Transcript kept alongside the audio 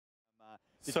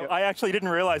So I actually didn't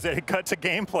realize it had cut to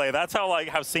gameplay. That's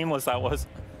how seamless that was.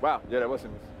 Wow, yeah, that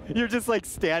wasn't. You're just like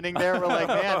standing there. We're like,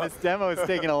 man, this demo is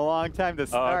taking a long time to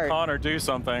start. Connor, do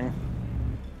something.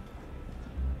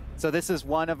 So this is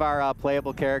one of our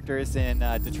playable characters in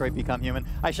Detroit Become Human.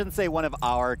 I shouldn't say one of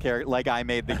our characters, like I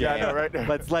made the game. Yeah, I know,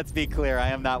 right? Let's be clear, I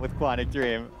am not with Quantic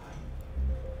Dream.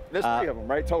 There's 3 of them,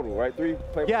 right? Total, right? 3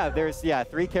 playable? Yeah, there's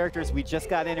 3 characters. We just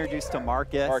got introduced to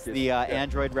Marcus, the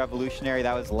Android Revolutionary.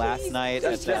 That was last night.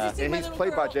 And he's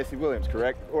played by Jesse Williams,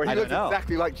 correct? Or he looks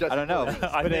exactly like Jesse I don't know.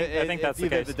 I think that's the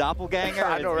case. The doppelganger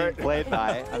I know, right? played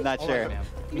by. I'm not sure.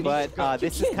 But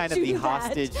this is kind of the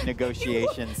hostage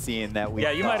negotiation scene that we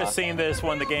Yeah, you might have seen this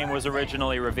when the game was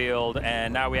originally revealed,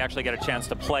 and now we actually get a chance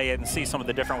to play it and see some of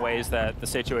the different ways that the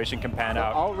situation can pan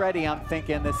out. Already I'm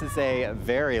thinking this is a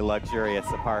very luxurious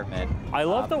apartment. I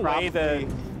love the way that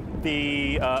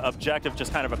the objective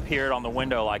just kind of appeared on the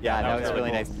window like that. Yeah, That was really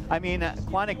cool. nice. I mean,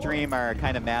 Quantic Dream are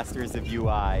kind of masters of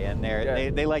UI, and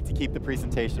they like to keep the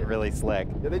presentation really slick.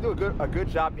 Yeah, they do a good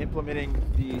job implementing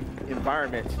the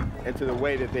environment into the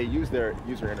way that they use their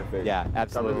user interface. Yeah,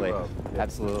 absolutely. Really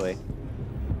Absolutely.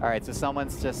 All right, so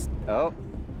someone's just, all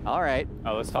right.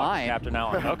 Oh, let's talk to Captain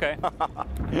Allen. Okay.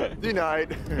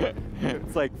 Denied.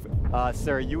 It's like,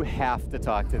 sir, you have to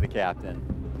talk to the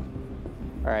captain.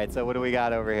 All right, so what do we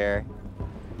got over here?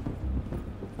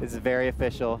 This is very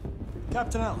official.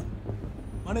 Captain Allen,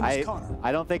 my name is Connor.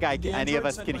 I don't think any of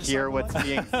us can hear what's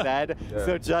being said.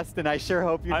 So Justin, I sure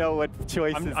hope you know what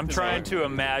choices. I'm trying to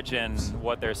imagine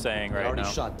what they're saying right now.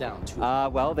 Shot down too.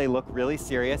 Well, they look really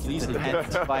serious. It's a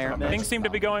tense environment. Things seem to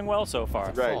be going well so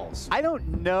far. Right. I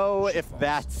don't know if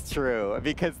that's true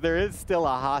because there is still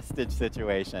a hostage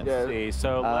situation. Yeah. See,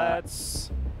 so let's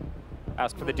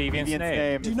ask for the deviant's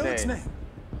name. Do you know its name?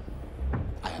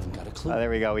 I haven't got a clue. Oh, there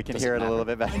we go. We can hear it a little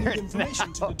bit better. I need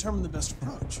information to determine the best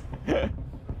approach.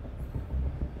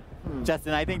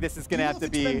 Justin, I think this is going to have to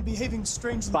be behaving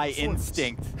strangely by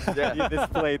instinct. Yeah. This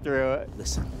playthrough.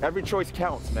 Listen. Every choice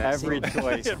counts, man. Every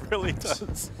choice. It really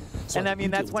does. And I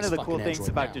mean, that's one of the cool things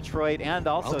about Detroit and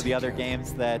also the other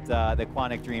games that that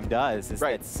Quantic Dream does is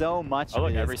that so much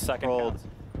of it is controlled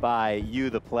by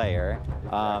you, the player,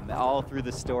 all through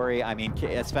the story. I mean,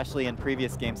 especially in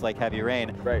previous games like Heavy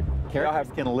Rain,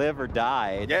 characters can live or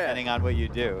die depending on what you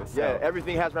do. So. Yeah,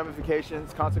 everything has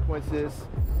ramifications, consequences.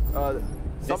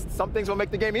 Some things will make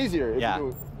the game easier if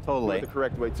you do it the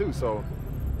correct way too. So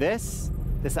this,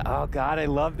 oh God, I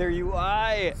love their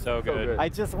UI. So good. I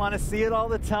just want to see it all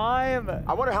the time.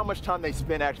 I wonder how much time they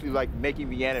spend actually like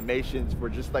making the animations for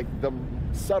just like the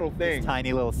subtle things. This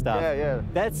tiny little stuff. Yeah,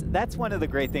 yeah. That's one of the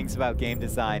great things about game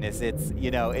design is it's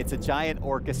a giant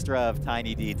orchestra of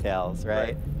tiny details,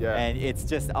 right? Yeah. And it's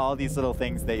just all these little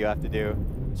things that you have to do.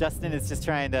 Justin is just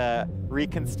trying to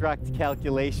reconstruct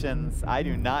calculations. I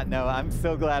do not know. I'm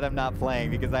so glad I'm not playing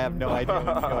because I have no idea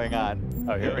what's going on.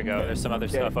 Oh, here we go. There's some other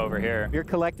stuff over here. You're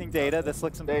collecting data. This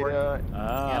looks important.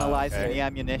 Analyzing the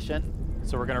ammunition.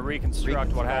 So we're going to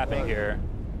reconstruct what happened here.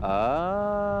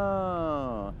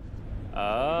 Oh.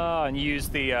 Oh, and use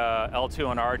the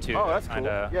L2 and R2 oh, that's to kind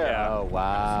of cool. Yeah. Oh,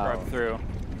 wow. scrub through.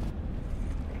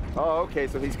 Oh, okay.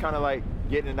 So he's kind of like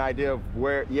getting an idea of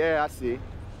where. Yeah, I see.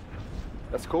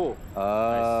 That's cool.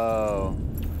 Oh.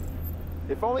 Nice.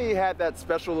 If only he had that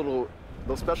special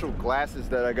those special glasses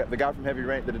that I got, the guy from Heavy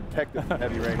Rain, the detective from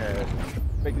Heavy Rain had.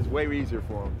 Make this way easier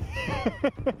for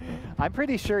him. I'm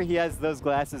pretty sure he has those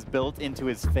glasses built into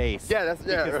his face. Yeah,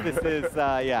 Because this is,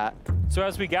 yeah. So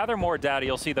as we gather more data,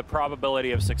 you'll see the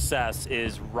probability of success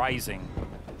is rising.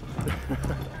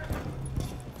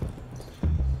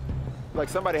 Like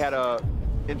somebody had a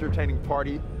entertaining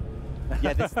party.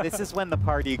 Yeah, this is when the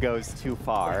party goes too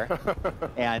far,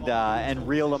 and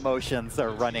real emotions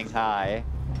are running high.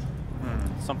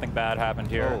 Something bad happened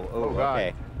here. Oh,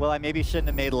 okay. Well, I maybe shouldn't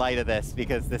have made light of this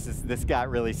because this got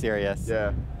really serious.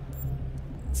 Yeah.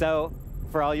 So,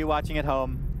 for all you watching at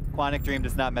home, Quantic Dream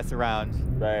does not mess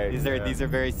around. Right. These are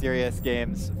very serious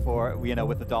games for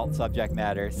with adult subject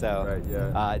matter. So,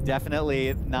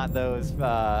 definitely not those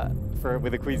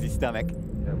with a queasy stomach.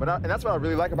 Yeah, and that's what I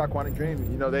really like about Quantic Dream.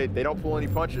 You know, they don't pull any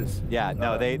punches. Yeah,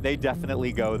 no, they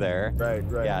definitely go there. Right.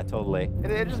 Yeah, totally.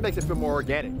 And it just makes it feel more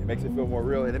organic. It makes it feel more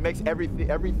real, and it makes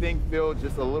everything feel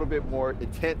just a little bit more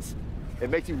intense. It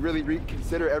makes you really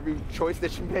reconsider every choice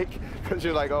that you make because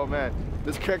you're like, oh man,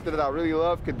 this character that I really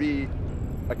love could be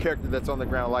a character that's on the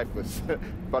ground lifeless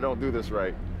if I don't do this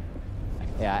right.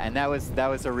 Yeah, and that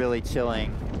was a really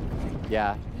chilling.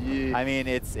 Yeah. I mean,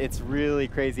 it's really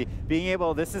crazy. Being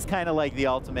able, this is kind of like the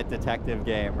ultimate detective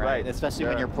game, right? Especially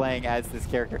when you're playing as this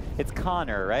character. It's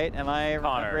Connor, right? Am I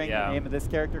remembering the name of this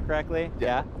character correctly?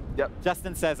 Yeah. Yep.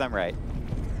 Justin says I'm right.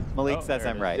 Malik says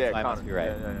I'm right, so I must be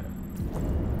right.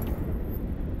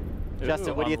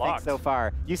 Justin, what do you think so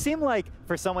far? You seem like,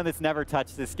 for someone that's never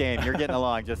touched this game, you're getting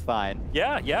along just fine.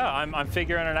 Yeah, I'm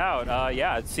figuring it out.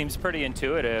 Yeah, it seems pretty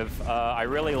intuitive. I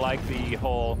really like the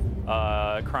whole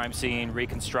crime scene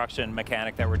reconstruction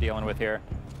mechanic that we're dealing with here.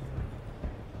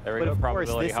 There we go,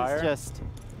 probability higher. Of course, this is just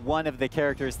one of the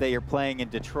characters that you're playing in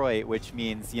Detroit, which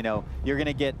means, you know, you're going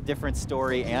to get different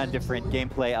story and different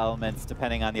gameplay elements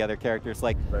depending on the other characters.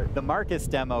 Like the Marcus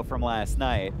demo from last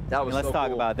night. That was let's so talk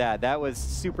cool. about that. That was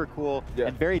super cool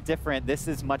and very different. This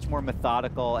is much more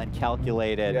methodical and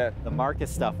calculated. The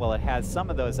Marcus stuff, well, it has some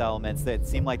of those elements that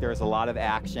seem like there was a lot of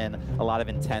action, a lot of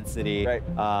intensity.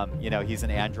 You know, he's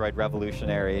an android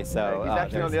revolutionary, so he's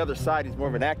actually on the other side. He's more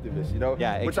of an activist, you know.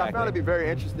 Which I found to be very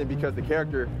interesting because the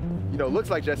character, you know, looks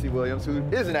like Jesse Williams, who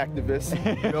is an activist.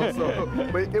 You know, so,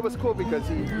 but it was cool because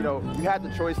he, you know, you had the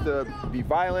choice to be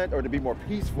violent or to be more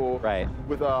peaceful.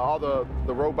 With all the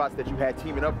robots that you had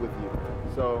teaming up with you.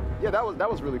 So yeah, that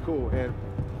was really cool. And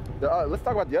let's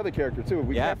talk about the other character too.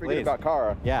 We can't forget about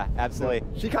Kara. Yeah, absolutely.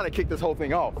 She kind of kicked this whole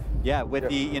thing off. Yeah, with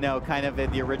the, you know, kind of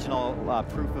the original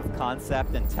proof of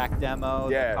concept and tech demo,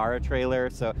 the Kara trailer.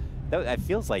 So that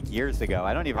feels like years ago.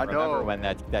 I don't even remember when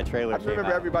that trailer came out. I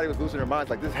remember everybody was losing their minds,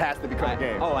 like, this has to become a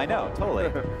game. Oh, I know,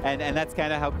 totally. and that's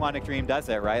kind of how Quantic Dream does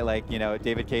it, right? Like, you know,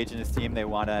 David Cage and his team, they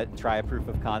want to try a proof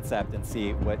of concept and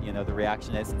see what, you know, the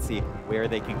reaction is and see where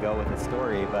they can go with the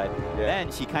story. But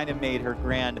then she kind of made her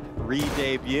grand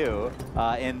re-debut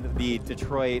in the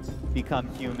Detroit Become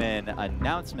Human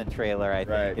announcement trailer, I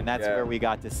think. And that's where we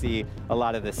got to see a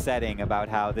lot of the setting about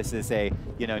how this is a,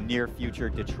 you know, near future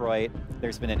Detroit.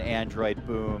 There's been an Android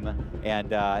boom, and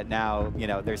now, you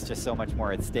know, there's just so much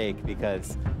more at stake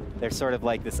because there's sort of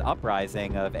like this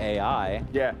uprising of AI.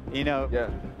 You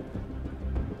know.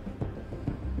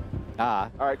 All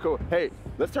right, cool. Hey,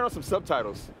 let's turn on some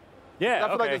subtitles. I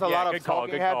feel like there's a lot of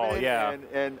talking happening,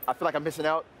 and I feel like I'm missing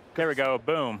out. There we go.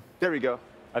 Boom. There we go.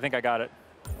 I think I got it.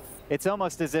 It's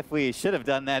almost as if we should have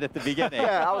done that at the beginning.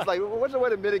 I was like, what's the way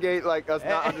to mitigate like us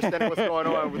not understanding what's going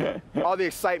on with all the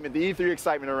excitement, the E3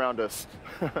 excitement around us?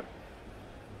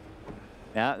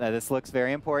 Yeah, this looks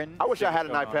very important. I wish I had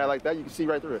an iPad like that. You can see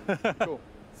right through it. Cool.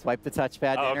 Swipe the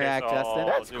touchpad to interact, Justin.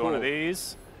 That's cool. One of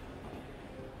these.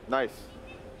 Nice.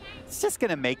 It's just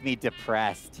gonna make me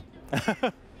depressed.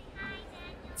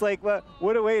 It's like,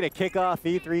 what a way to kick off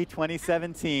E3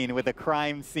 2017 with a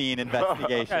crime scene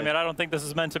investigation. I mean, I don't think this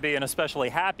is meant to be an especially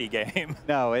happy game.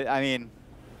 No, I mean,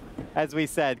 as we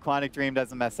said, Quantic Dream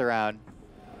doesn't mess around.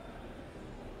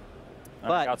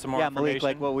 But got some more Malik,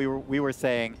 like what we were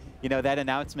saying, you know, that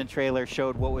announcement trailer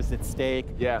showed what was at stake.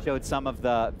 Showed some of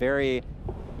the very,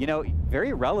 you know,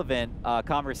 very relevant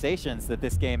conversations that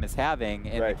this game is having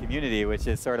in the community, which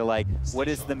is sort of like, what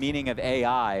is the meaning of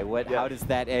AI? How does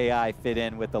that AI fit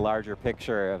in with the larger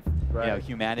picture of you know,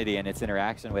 humanity and its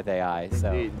interaction with AI?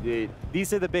 Indeed.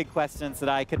 These are the big questions that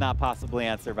I could not possibly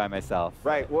answer by myself.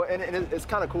 Well, and it's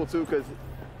kind of cool too, because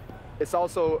it's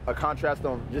also a contrast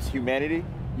on just humanity,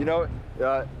 you know,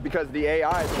 because the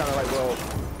AI is kind of like, well,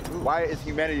 why is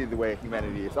humanity the way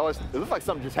humanity is? It looks like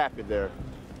something just happened there.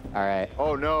 All right.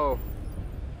 Oh no.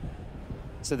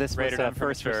 So this was a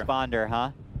first responder,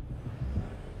 huh?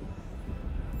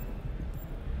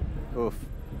 Oof.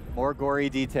 More gory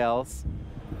details.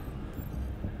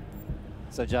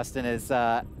 So Justin is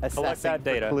assessing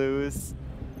for clues.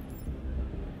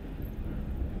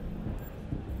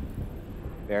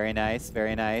 Very nice,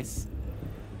 very nice.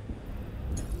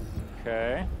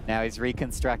 Okay. Now he's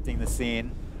reconstructing the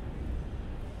scene.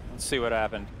 Let's see what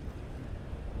happened.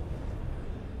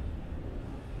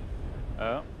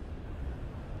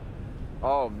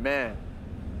 Oh man.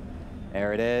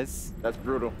 There it is. That's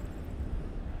brutal.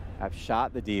 I've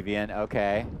shot the deviant.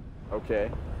 Okay.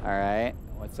 Okay. All right.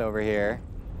 What's over here?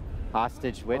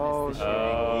 Hostage witness the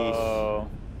shooting.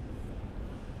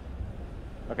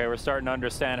 Okay, we're starting to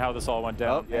understand how this all went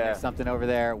down. There's something over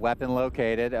there. Weapon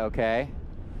located. Okay.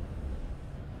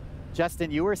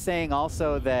 Justin, you were saying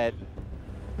also that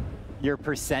your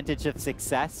percentage of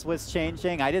success was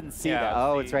changing. I didn't see that.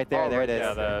 Oh, it's right there. There it is.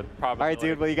 Yeah, the probability. All right,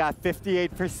 dude. Well, you got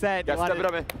 58%.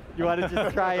 You want to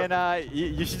just try and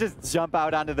you should just jump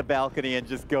out onto the balcony and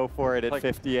just go for it at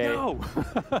 58. No.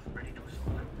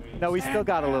 No, we still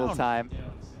got a little time.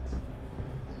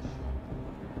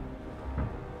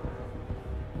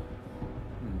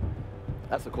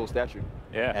 That's a cool statue.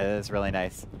 Yeah. It is really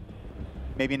nice.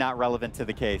 Maybe not relevant to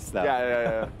the case, though.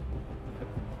 Yeah.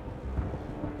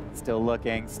 Still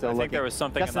looking, still looking. I think there was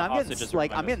something Justin, in the hostages.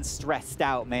 I'm getting stressed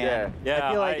out, man. Yeah.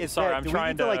 I feel like I'm do trying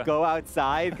we need to like go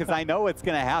outside because I know what's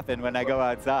gonna happen when I go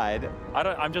outside.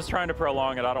 I'm just trying to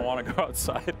prolong it. I don't want to go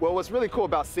outside. Well, what's really cool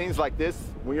about scenes like this,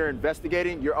 when you're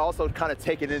investigating, you're also kind of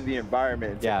taking in the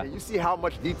environment. Yeah. And you see how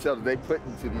much detail they put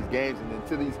into these games and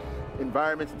into these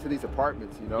environments, into these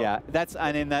apartments, you know? Yeah,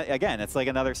 again, it's like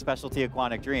another specialty of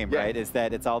Quantic Dream, right? Is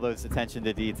that it's all those attention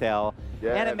to detail,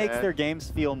 and it makes their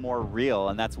games feel more real,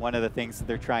 and that's one of the things that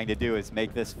they're trying to do is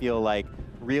make this feel like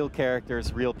real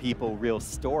characters, real people, real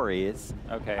stories.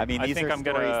 Okay. I mean, these are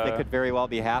stories that could very well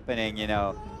be happening, you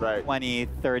know, 20,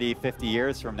 30, 50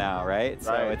 years from now, right?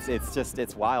 So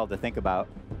it's wild to think about.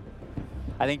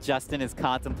 I think Justin is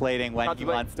contemplating when he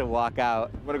wants to walk out.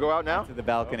 Want to go out now? To the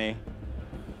balcony.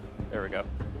 There we go.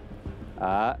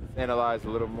 Analyze a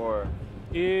little more.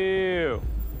 Ew.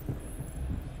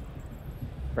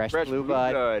 Fresh blue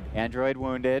blood. Android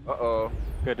wounded. Uh-oh.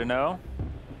 Good to know.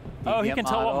 Oh, he can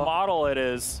tell what model it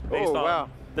is based on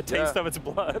the taste of its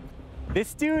blood.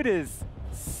 This dude is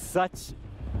such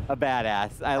a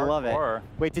badass. I love it.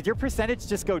 Wait, did your percentage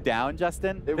just go down,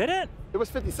 Justin? Did it? It was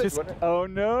 56, wasn't it? Oh,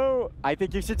 no. I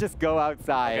think you should just go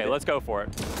outside. Okay, let's go for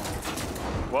it.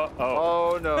 Whoa.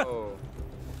 Oh, no.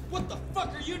 What the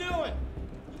fuck are you doing?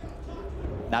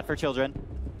 Not for children.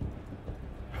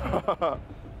 Go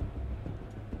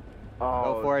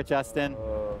for it, Justin.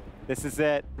 This is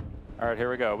it. All right, here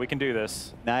we go. We can do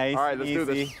this. Nice. All right, let's do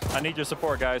this. I need your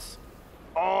support, guys.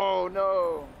 Oh,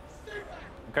 no.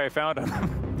 Okay, found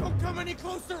him. Don't come any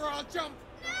closer or I'll jump.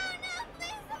 No,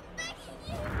 please, I'm begging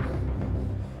you.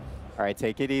 All right,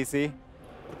 take it easy.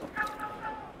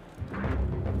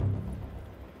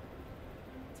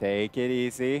 Take it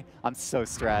easy. I'm so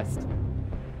stressed.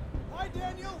 Hi,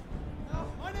 Daniel.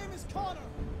 My name is Connor.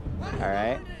 All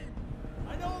right.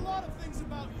 I know a lot of things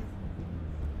about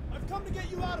you. I've come to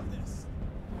get you out of this.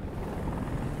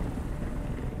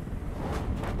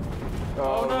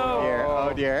 Oh, no. Dear.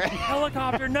 Oh, dear.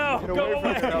 Helicopter, no. Go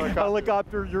away.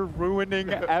 Helicopter, you're ruining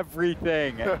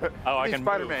everything. Oh, I can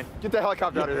Spider-Man, get the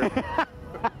helicopter out of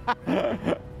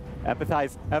here.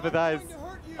 Empathize. Empathize.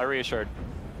 I reassured.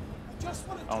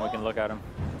 Oh, we can look at him.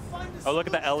 Oh, look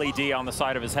at the LED on the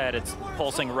side of his head. It's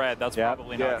pulsing red. That's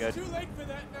probably not good. Too late for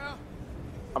that now.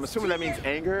 I'm assuming that means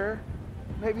anger,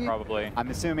 maybe? Probably. I'm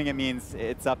assuming it means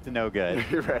it's up to no good.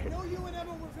 You're right. I know you and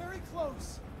Emma were very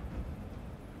close.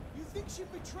 You think she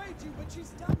betrayed you, but she's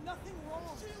done nothing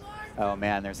wrong. Oh,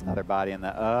 man, there's another body in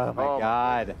the... Oh, my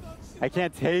God. I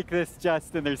can't take this,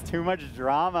 Justin. There's too much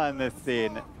drama in this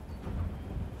scene.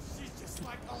 She's just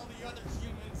like all the other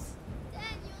humans.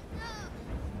 Daniel, no.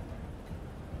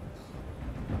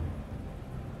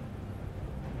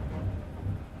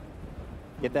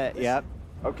 Get that? Yep.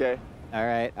 Okay. All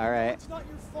right, all right. It's not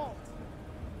your fault.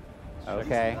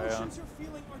 Okay. These emotions you're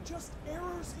feeling are just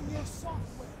errors in your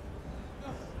software.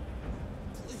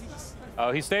 Please.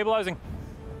 Oh, he's stabilizing.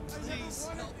 Please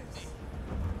help me.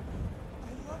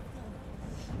 I love them.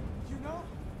 You know?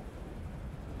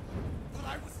 But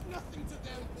I was nothing to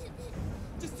them.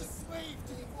 Just a slave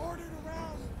to be ordered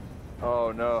around.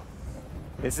 Oh, no.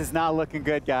 This is not looking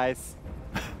good, guys.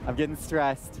 I'm getting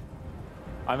stressed.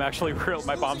 I'm actually real.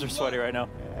 My palms are sweaty right now.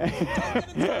 Don't get him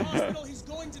to the hospital. He's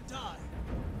going to die.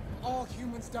 All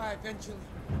humans die eventually.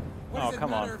 What Oh, does it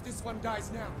come matter on. if this one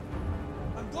dies now?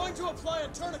 I'm going to apply a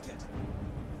tourniquet.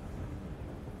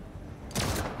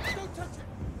 Don't touch him.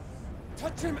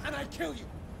 Touch him and I kill you.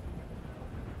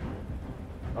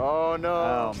 Oh, no.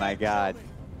 Oh, my God.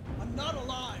 I'm not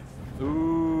alive.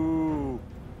 Ooh.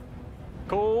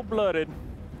 Cold-blooded.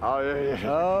 Oh, yeah,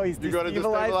 yeah. Oh, he's You're gonna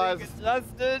destabilizing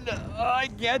Justin. Oh, I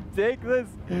can't take this.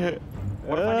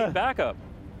 What if I need backup?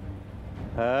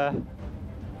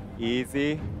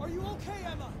 Easy. Are you okay,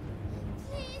 Emma?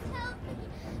 Please help me.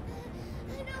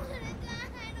 I don't want to die.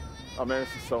 I don't want to Oh, man,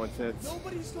 this is so intense.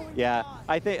 Nobody's going Yeah, to die.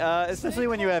 I think, especially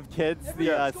when you have kids,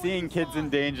 the seeing kids in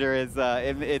danger is,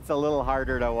 it's a little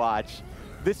harder to watch.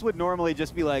 This would normally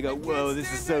just be like, whoa,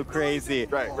 this is so crazy.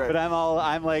 Right, right. But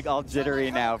I'm like all jittery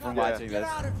now from watching Get this.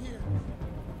 out of here.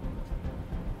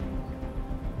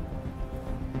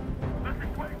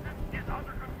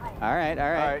 All right,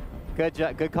 all right. Good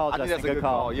call, I think Justin. that's a good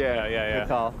call. Yeah, Good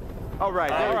call. All right,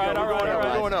 there All we right, go. all right, We're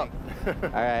all going up.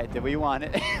 All right, did we want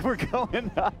it? We're going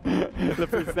up. The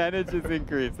percentage is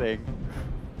increasing.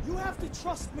 You have to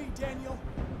trust me, Daniel.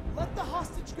 Let the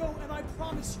hostage go, and I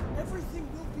promise you, everything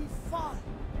will be fine.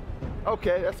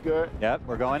 Okay, that's good. Yep,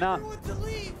 we're going up. Everyone to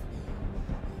leave.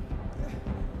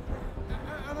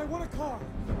 And I want a car.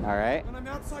 All right. When I'm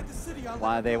outside the city, I'll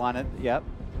Why they want it? Yep.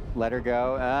 Let her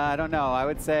go. I don't know. I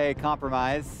would say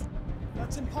compromise.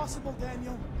 That's impossible,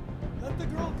 Daniel. Let the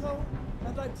girl go,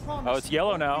 and I promise. Oh, it's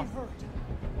yellow you now. won't be hurt.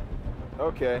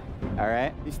 Okay. All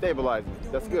right. He's stabilizing. I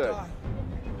don't That's wanna good. die.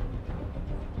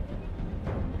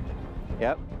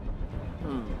 Yep.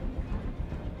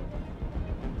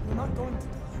 We're not going to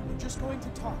die. We're just going to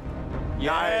talk.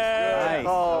 Nice.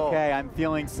 Oh. Okay, I'm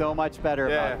feeling so much better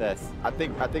about this. I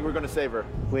think we're gonna save her.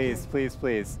 Please, please,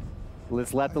 please.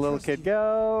 Let's let the little kid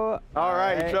go. All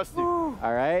right, he trusts you.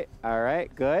 All right,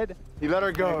 good. He let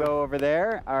her go. Go over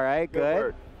there. All right, good.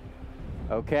 Work.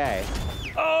 Okay.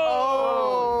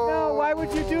 Oh! No, why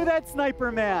would you do that,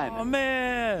 Sniper Man? Oh,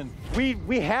 man.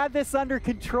 We had this under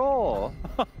control.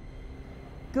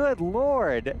 Good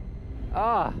Lord.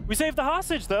 We saved the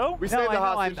hostage, though. We saved the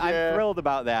hostage. I'm thrilled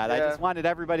about that. Yeah. I just wanted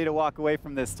everybody to walk away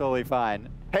from this totally fine.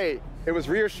 Hey, it was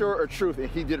reassure or truth, and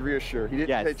he did reassure. He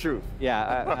didn't say truth.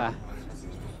 Yeah.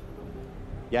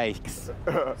 Yikes.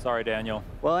 Sorry, Daniel.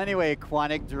 Well, anyway,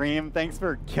 Quantic Dream, thanks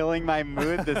for killing my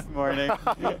mood this morning.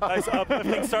 Nice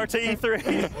uplifting start to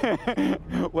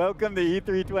E3. Welcome to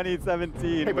E3 2017.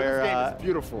 Hey, but where, this game is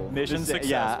beautiful. Mission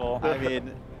successful. Yeah, I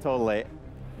mean, totally.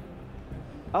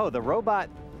 Oh, the robot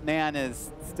man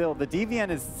is still, the Deviant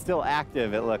is still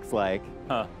active, it looks like.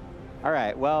 Huh. All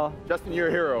right, well. Justin, you're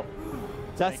a hero.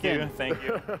 Justin. Thank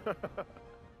you.